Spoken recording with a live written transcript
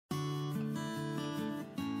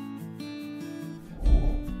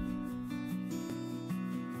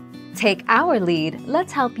Take our lead,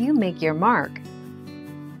 let's help you make your mark.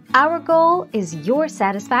 Our goal is your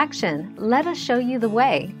satisfaction. Let us show you the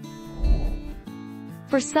way.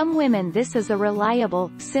 For some women, this is a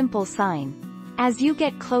reliable, simple sign. As you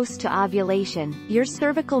get close to ovulation, your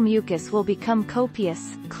cervical mucus will become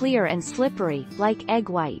copious, clear and slippery, like egg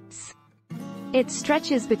whites. It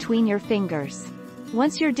stretches between your fingers.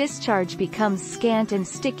 Once your discharge becomes scant and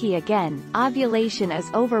sticky again, ovulation is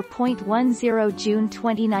over. 10 June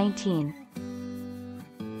 2019.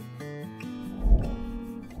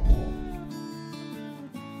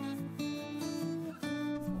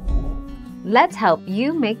 Let's help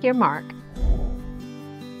you make your mark.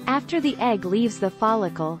 After the egg leaves the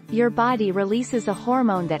follicle, your body releases a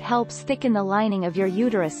hormone that helps thicken the lining of your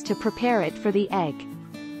uterus to prepare it for the egg.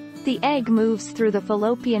 The egg moves through the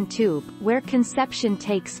fallopian tube, where conception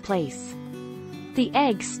takes place. The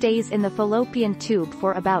egg stays in the fallopian tube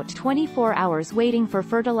for about 24 hours waiting for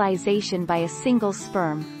fertilization by a single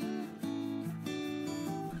sperm.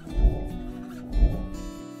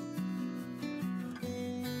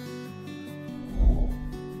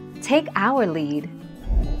 Take our lead.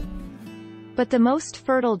 But the most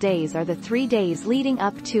fertile days are the 3 days leading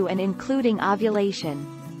up to and including ovulation.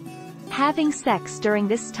 Having sex during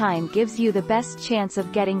this time gives you the best chance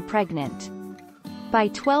of getting pregnant. By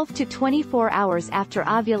 12 to 24 hours after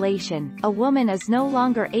ovulation, a woman is no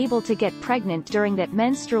longer able to get pregnant during that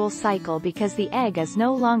menstrual cycle because the egg is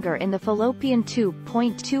no longer in the fallopian tube.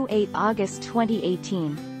 28 August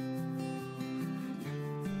 2018.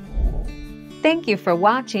 Thank you for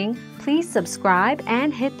watching. Please subscribe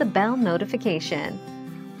and hit the bell notification.